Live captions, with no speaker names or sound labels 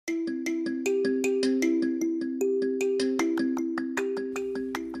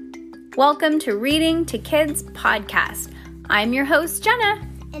Welcome to Reading to Kids podcast. I'm your host, Jenna.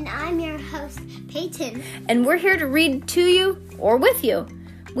 And I'm your host, Peyton. And we're here to read to you or with you.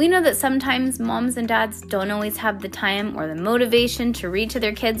 We know that sometimes moms and dads don't always have the time or the motivation to read to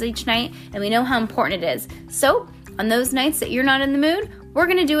their kids each night, and we know how important it is. So, on those nights that you're not in the mood, we're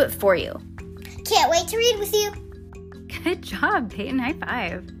going to do it for you. Can't wait to read with you. Good job, Peyton. High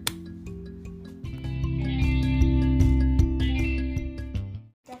five.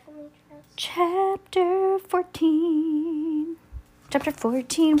 Chapter 14. Chapter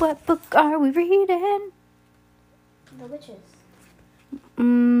 14. What book are we reading? The Witches.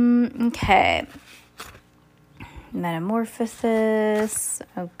 Okay. Metamorphosis.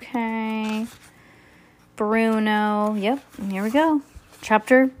 Okay. Bruno. Yep. Here we go.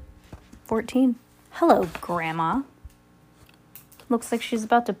 Chapter 14. Hello, Grandma. Looks like she's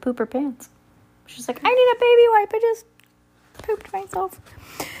about to poop her pants. She's like, I need a baby wipe. I just pooped myself.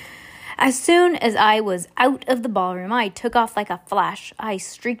 As soon as I was out of the ballroom, I took off like a flash. I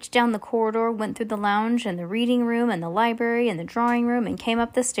streaked down the corridor, went through the lounge and the reading room and the library and the drawing room and came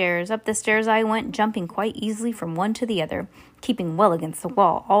up the stairs. Up the stairs I went, jumping quite easily from one to the other, keeping well against the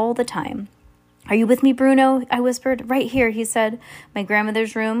wall all the time. Are you with me, Bruno? I whispered. Right here, he said. My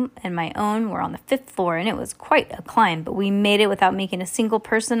grandmother's room and my own were on the 5th floor, and it was quite a climb, but we made it without meeting a single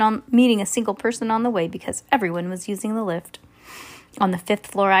person on the way because everyone was using the lift. On the 5th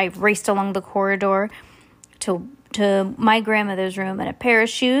floor, I raced along the corridor to my grandmother's room, and a pair of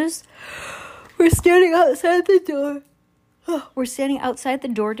shoes were standing outside the door. We're standing outside the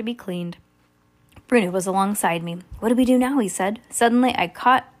door to be cleaned. Bruno was alongside me. What do we do now? He said. Suddenly, I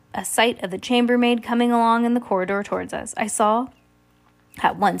caught a sight of the chambermaid coming along in the corridor towards us. I saw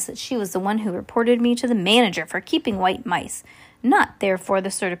at once that she was the one who reported me to the manager for keeping white mice, not therefore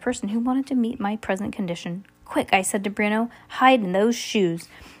the sort of person who wanted to meet my present condition. Quick, I said to Bruno, hide in those shoes.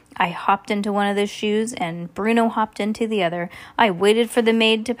 I hopped into one of those shoes, and Bruno hopped into the other. I waited for the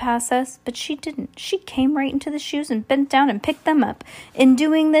maid to pass us, but she didn't. She came right into the shoes and bent down and picked them up. In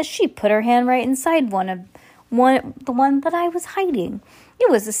doing this, she put her hand right inside the one that I was hiding. It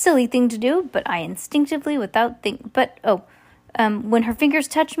was a silly thing to do, but I instinctively, when her fingers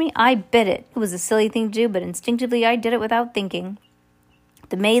touched me, I bit it. It was a silly thing to do, but instinctively I did it without thinking.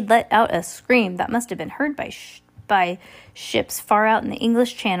 The maid let out a scream that must have been heard by ships far out in the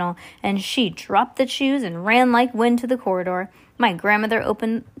English Channel, and she dropped the shoes and ran like wind to the corridor. My grandmother's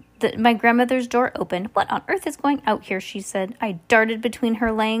door opened. What on earth is going out here? She said. I darted between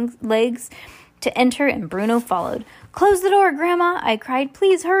her legs to enter, and Bruno followed. Close the door, Grandma, I cried.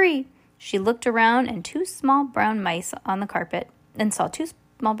 Please hurry. She looked around and saw two small brown mice on the carpet.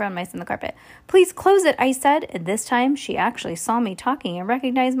 Please close it, I said, and this time she actually saw me talking and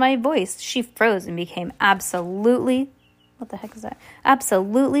recognized my voice. She froze and became absolutely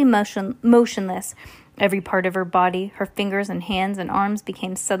motionless. Every part of her body, her fingers and hands and arms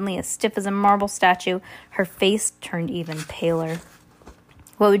became suddenly as stiff as a marble statue. Her face turned even paler.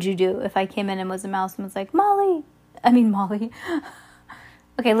 What would you do if I came in and was a mouse and was like, Molly?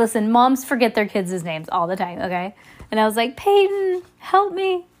 Okay, listen, moms forget their kids' names all the time, okay? And I was like, Peyton, help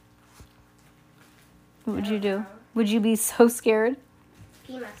me. What would you do? Would you be so scared?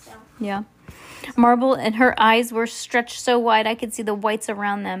 Pee myself. Yeah. Marble and her eyes were stretched so wide I could see the whites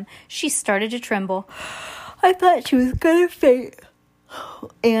around them. She started to tremble. I thought she was going to faint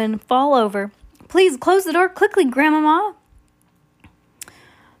and fall over. Please close the door quickly, Grandmama.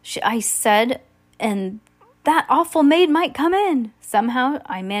 I said, and that awful maid might come in. Somehow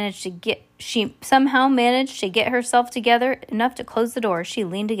she managed to get herself together enough to close the door. She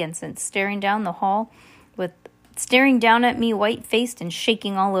leaned against it, staring down at me, white-faced and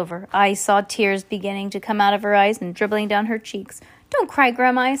shaking all over. I saw tears beginning to come out of her eyes and dribbling down her cheeks. Don't cry,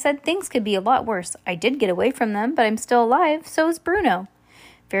 Grandma, I said. Things could be a lot worse. I did get away from them, but I'm still alive. So is Bruno.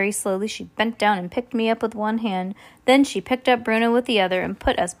 Very slowly, she bent down and picked me up with one hand. Then she picked up Bruno with the other and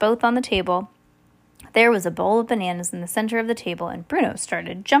put us both on the table. There was a bowl of bananas in the center of the table, and Bruno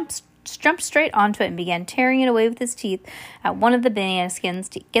jumped straight onto it and began tearing it away with his teeth at one of the banana skins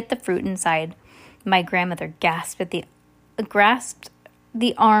to get the fruit inside. My grandmother grasped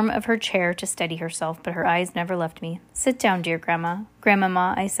the arm of her chair to steady herself, but her eyes never left me. Sit down, dear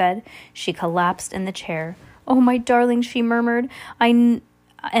Grandmama, I said. She collapsed in the chair. Oh, my darling, she murmured. And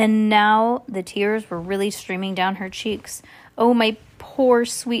now the tears were really streaming down her cheeks. Oh, my poor,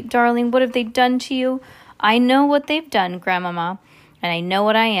 sweet darling, what have they done to you? I know what they've done, Grandmama, and I know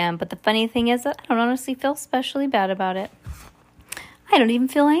what I am, but the funny thing is that I don't honestly feel especially bad about it. I don't even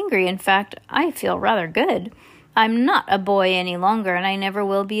feel angry. In fact, I feel rather good. I'm not a boy any longer, and I never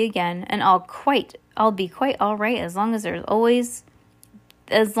will be again, and I'll be quite all right as long as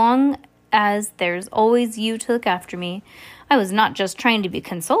as long as there's always you to look after me. I was not just trying to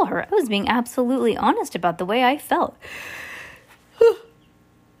console her. I was being absolutely honest about the way I felt.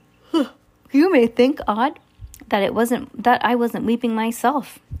 You may think odd that I wasn't weeping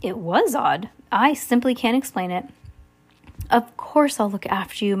myself. It was odd. I simply can't explain it. Of course I'll look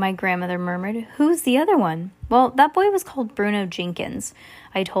after you, my grandmother murmured. Who's the other one? Well, that boy was called Bruno Jenkins.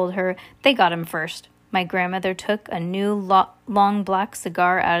 I told her. They got him first. My grandmother took a new long black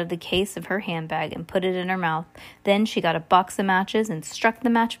cigar out of the case of her handbag and put it in her mouth. Then she got a box of matches and struck the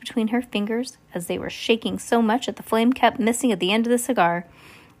match between her fingers as they were shaking so much that the flame kept missing at the end of the cigar.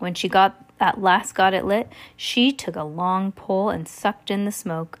 When she at last got it lit, she took a long pull and sucked in the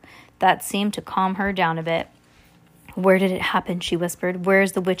smoke. That seemed to calm her down a bit. Where did it happen? She whispered. Where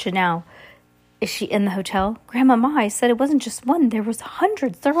is the witch now? Is she in the hotel? Grandmama, I said it wasn't just one. There was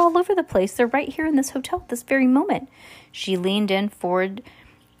hundreds. They're all over the place. They're right here in this hotel at this very moment. She leaned in forward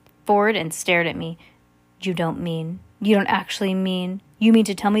and stared at me. You don't actually mean, you mean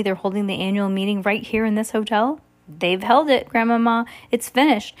to tell me they're holding the annual meeting right here in this hotel? They've held it, Grandmama. It's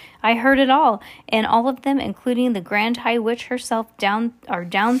finished. I heard it all. And all of them, including the Grand High Witch herself, are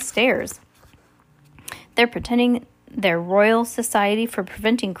downstairs. They're pretending they're Royal Society for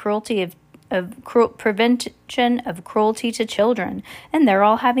Prevention of Cruelty to Children, and they're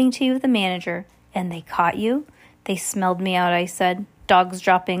all having tea with the manager. And they caught you? They smelled me out, I said. Dog's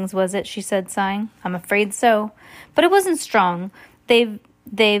droppings, was it? She said, sighing. I'm afraid so. But it wasn't strong. They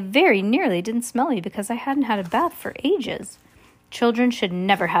very nearly didn't smell me because I hadn't had a bath for ages. Children should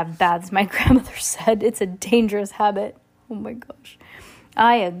never have baths, my grandmother said. It's a dangerous habit. Oh my gosh.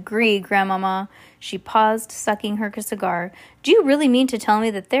 I agree, Grandmama. She paused, sucking her cigar. Do you really mean to tell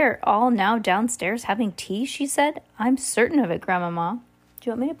me that they're all now downstairs having tea? She said. I'm certain of it, Grandmama. Do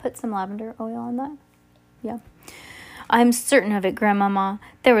you want me to put some lavender oil on that? Yeah. I'm certain of it, Grandmama.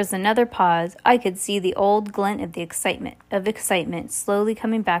 There was another pause. I could see the old glint of excitement slowly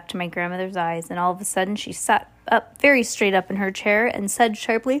coming back to my grandmother's eyes, and all of a sudden she sat up very straight up in her chair and said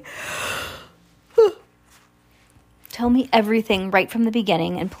sharply, Tell me everything right from the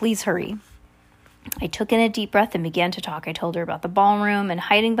beginning, and please hurry. I took in a deep breath and began to talk. I told her about the ballroom and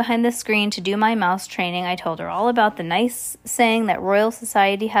hiding behind the screen to do my mouse training. I told her all about the nice saying that Royal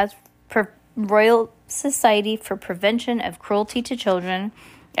Society for Prevention of Cruelty to Children.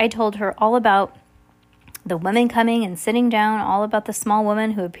 I told her all about the women coming and sitting down, all about the small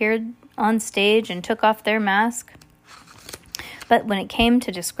woman who appeared on stage and took off their mask. But when it came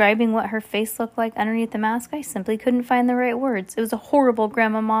to describing what her face looked like underneath the mask, I simply couldn't find the right words. It was a horrible,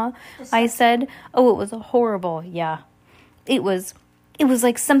 Grandmama, I said. Oh, it was a horrible, yeah. It was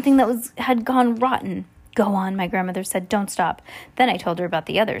like something that had gone rotten. Go on, my grandmother said. Don't stop. Then I told her about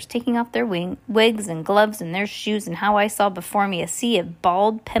the others, taking off their wigs and gloves and their shoes, and how I saw before me a sea of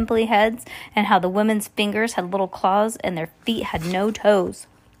bald, pimply heads, and how the women's fingers had little claws and their feet had no toes.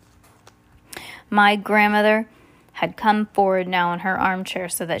 My grandmother had come forward now in her armchair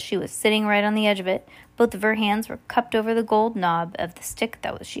so that she was sitting right on the edge of it. Both of her hands were cupped over the gold knob of the stick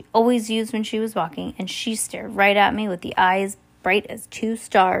she always used when she was walking, and she stared right at me with the eyes bright as 2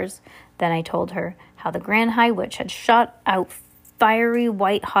 stars. Then I told her how the Grand High Witch had shot out fiery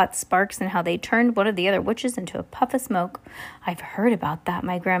white hot sparks and how they turned one of the other witches into a puff of smoke. I've heard about that,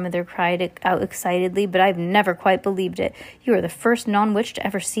 my grandmother cried out excitedly, but I've never quite believed it. You are the first non-witch to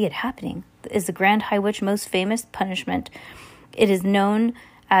ever see it happening. Is the Grand High Witch most famous punishment? It is known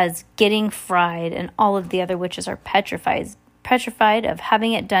as getting fried, and all of the other witches are petrified of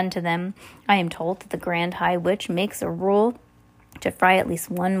having it done to them. I am told that the Grand High Witch makes a rule to fry at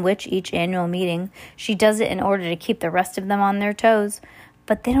least one witch each annual meeting. She does it in order to keep the rest of them on their toes.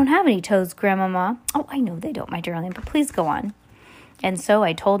 But they don't have any toes, Grandmama. Oh, I know they don't, my darling, but please go on. And so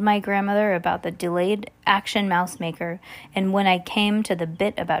I told my grandmother about the delayed action mouse maker, and when I came to the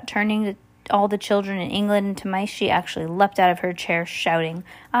bit about turning all the children in England into mice, she actually leapt out of her chair, shouting,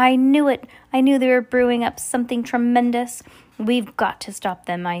 I knew it! I knew they were brewing up something tremendous. We've got to stop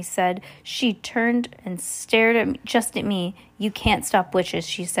them, I said. She turned and stared at me. You can't stop witches,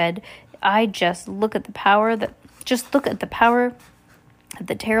 she said. Just look at the power that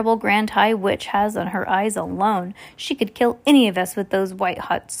the terrible Grand High Witch has on her eyes alone. She could kill any of us with those white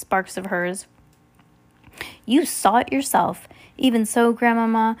hot sparks of hers. You saw it yourself. Even so,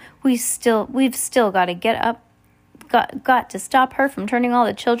 Grandmama, we've still got to get up. Got to stop her from turning all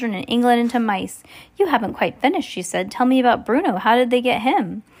the children in England into mice. You haven't quite finished, she said. Tell me about Bruno. How did they get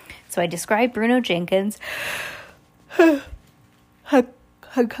him? So I described Bruno Jenkins had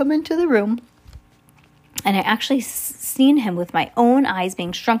come into the room, and I actually seen him with my own eyes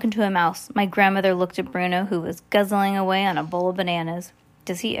being shrunk into a mouse. My grandmother looked at Bruno, who was guzzling away on a bowl of bananas.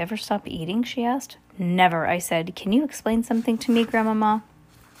 Does he ever stop eating, she asked. Never, I said. Can you explain something to me, Grandmama?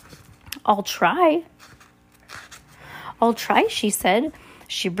 I'll try, she said.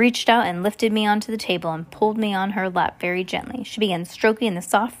 She reached out and lifted me onto the table and pulled me on her lap very gently. She began stroking the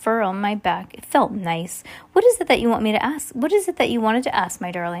soft fur on my back. It felt nice. What is it that you want me to ask? What is it that you wanted to ask,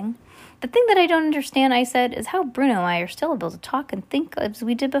 my darling? The thing that I don't understand, I said, is how Bruno and I are still able to talk and think as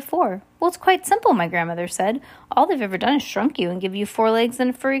we did before. Well, it's quite simple, my grandmother said. All they've ever done is shrunk you and give you 4 legs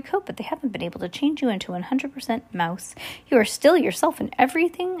and a furry coat, but they haven't been able to change you into 100% mouse. You are still yourself in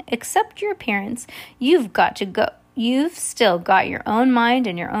everything except your appearance. You've still got your own mind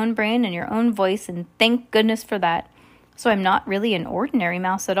and your own brain and your own voice, and thank goodness for that. So I'm not really an ordinary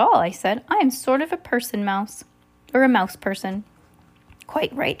mouse at all, I said. I'm sort of a person mouse, or a mouse person.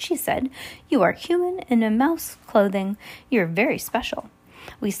 Quite right, she said. You are human in a mouse clothing. You're very special.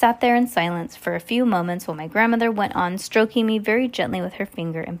 We sat there in silence for a few moments while my grandmother went on stroking me very gently with her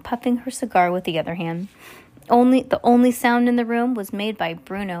finger and puffing her cigar with the other hand. The only sound in the room was made by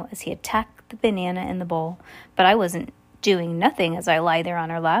Bruno as he attacked the banana in the bowl. But I wasn't doing nothing as I lay there on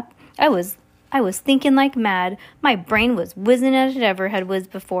her lap. I was thinking like mad. My brain was whizzing as it ever had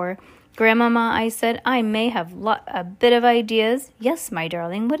whizzed before. Grandmama, I said, I may have a bit of ideas. Yes, my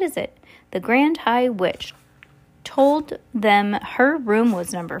darling, what is it? The Grand High Witch told them her room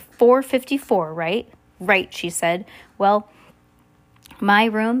was number 454, right? Right, she said. Well, my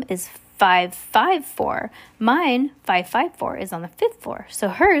room is 554. Mine, 554, is on the 5th floor. So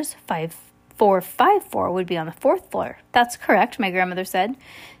hers, 5454, would be on the 4th floor. That's correct, my grandmother said.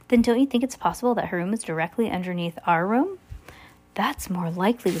 Then don't you think it's possible that her room is directly underneath our room? That's more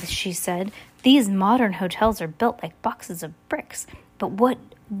likely, she said. These modern hotels are built like boxes of bricks. But what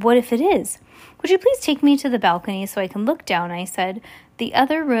if it is? Would you please take me to the balcony so I can look down, I said. All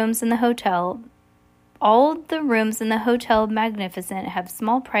the rooms in the Hotel Magnificent have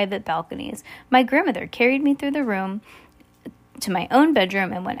small private balconies. My grandmother carried me through the room to my own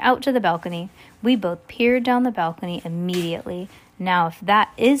bedroom and went out to the balcony. We both peered down the balcony immediately. Now, if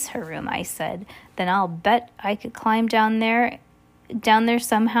that is her room, I said, then I'll bet I could climb down there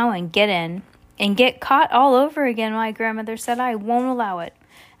somehow and get in. And get caught all over again, my grandmother said. I won't allow it.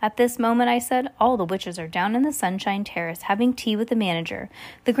 At this moment, I said, all the witches are down in the Sunshine Terrace having tea with the manager.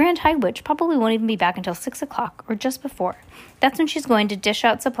 The Grand High Witch probably won't even be back until 6 o'clock or just before. That's when she's going to dish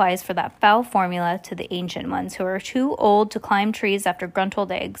out supplies for that foul formula to the ancient ones who are too old to climb trees after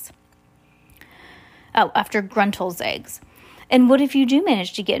Gruntle's eggs. And what if you do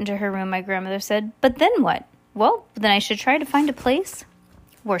manage to get into her room, my grandmother said. But then what? Well, then I should try to find a place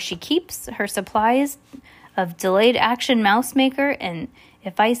where she keeps her supplies of delayed action mouse maker, and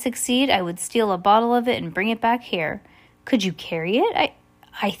if I succeed, I would steal a bottle of it and bring it back here. Could you carry it?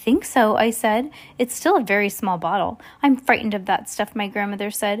 I think so, I said. It's still a very small bottle. I'm frightened of that stuff, my grandmother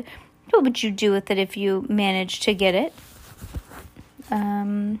said. What would you do with it if you managed to get it?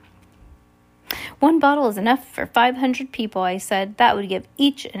 1 bottle is enough for 500 people, I said. That would give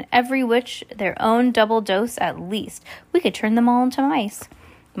each and every witch their own double dose at least. We could turn them all into mice.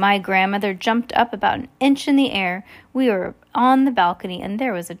 My grandmother jumped up about an inch in the air. We were on the balcony, and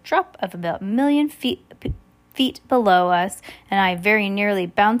there was a drop of about 1,000,000 feet below us, and I very nearly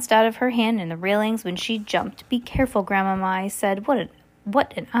bounced out of her hand in the railings when she jumped. Be careful, Grandmama, I said. What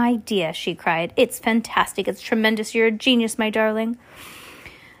an idea, she cried. It's fantastic. It's tremendous. You're a genius, my darling.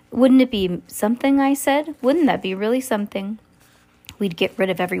 Wouldn't it be something, I said. Wouldn't that be really something? We'd get rid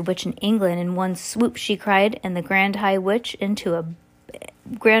of every witch in England in one swoop, she cried, and the Grand High Witch into the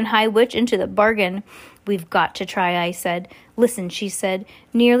bargain. We've got to try, I said. Listen, she said,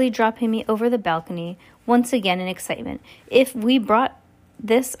 nearly dropping me over the balcony, once again in excitement. If we brought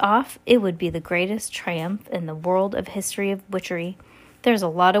this off, it would be the greatest triumph in the world of history of witchery. There's a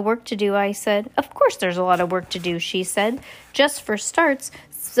lot of work to do, I said. Of course there's a lot of work to do, she said. Just for starts,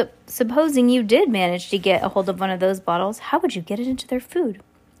 supposing you did manage to get a hold of one of those bottles, how would you get it into their food?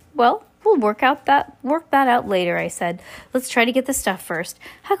 Well, we'll work that out later, I said. Let's try to get the stuff first.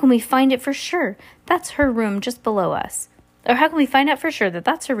 How can we find it for sure? That's her room just below us. Or how can we find out for sure that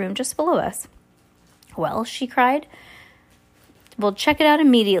that's her room just below us? Well, she cried. Well, check it out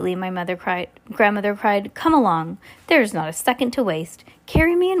immediately, grandmother cried. Come along. There's not a second to waste.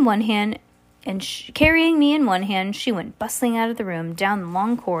 Carrying me in one hand, she went bustling out of the room, down the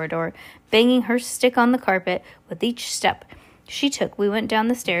long corridor, banging her stick on the carpet with each step she took. We went down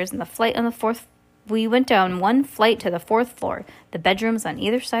the stairs, and we went down 1 flight to the 4th floor. The bedrooms on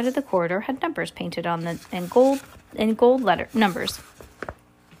either side of the corridor had numbers painted on them in gold letter numbers.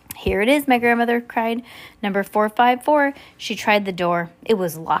 Here it is, my grandmother cried. Number 454. She tried the door. It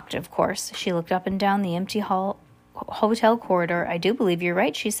was locked, of course. She looked up and down the empty hall hotel corridor. I do believe you're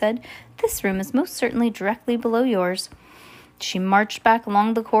right, she said. This room is most certainly directly below yours. She marched back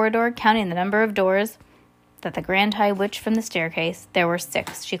along the corridor, counting the number of doors that the Grand High Witch from the staircase. There were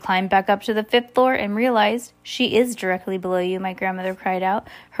 6. She climbed back up to the 5th floor and realized, she is directly below you, my grandmother cried out.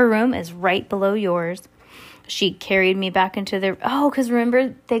 Her room is right below yours. She carried me back into their... Oh, because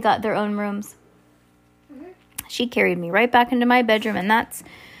remember, they got their own rooms. She carried me right back into my bedroom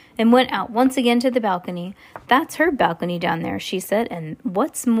and went out once again to the balcony. That's her balcony down there, she said, and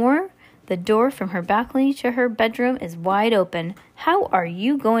what's more, the door from her balcony to her bedroom is wide open. How are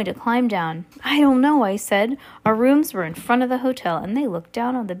you going to climb down? I don't know, I said. Our rooms were in front of the hotel, and they looked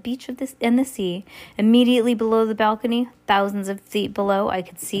down on the beach and the sea. Immediately below the balcony, thousands of feet below, I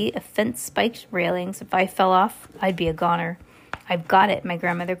could see a fence-spiked railings. If I fell off, I'd be a goner. I've got it, my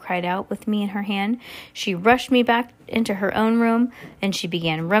grandmother cried out with me in her hand. She rushed me back into her own room, and she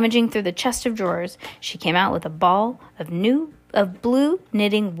began rummaging through the chest of drawers. She came out with a ball of blue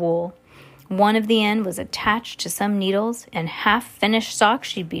knitting wool. One of the end was attached to some needles and half-finished socks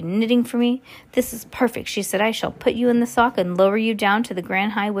she'd be knitting for me. This is perfect, she said. I shall put you in the sock and lower you down to the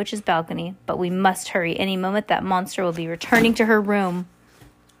Grand High Witch's balcony. But we must hurry. Any moment that monster will be returning to her room.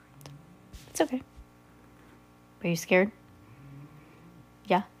 It's okay. Are you scared?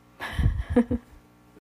 Yeah.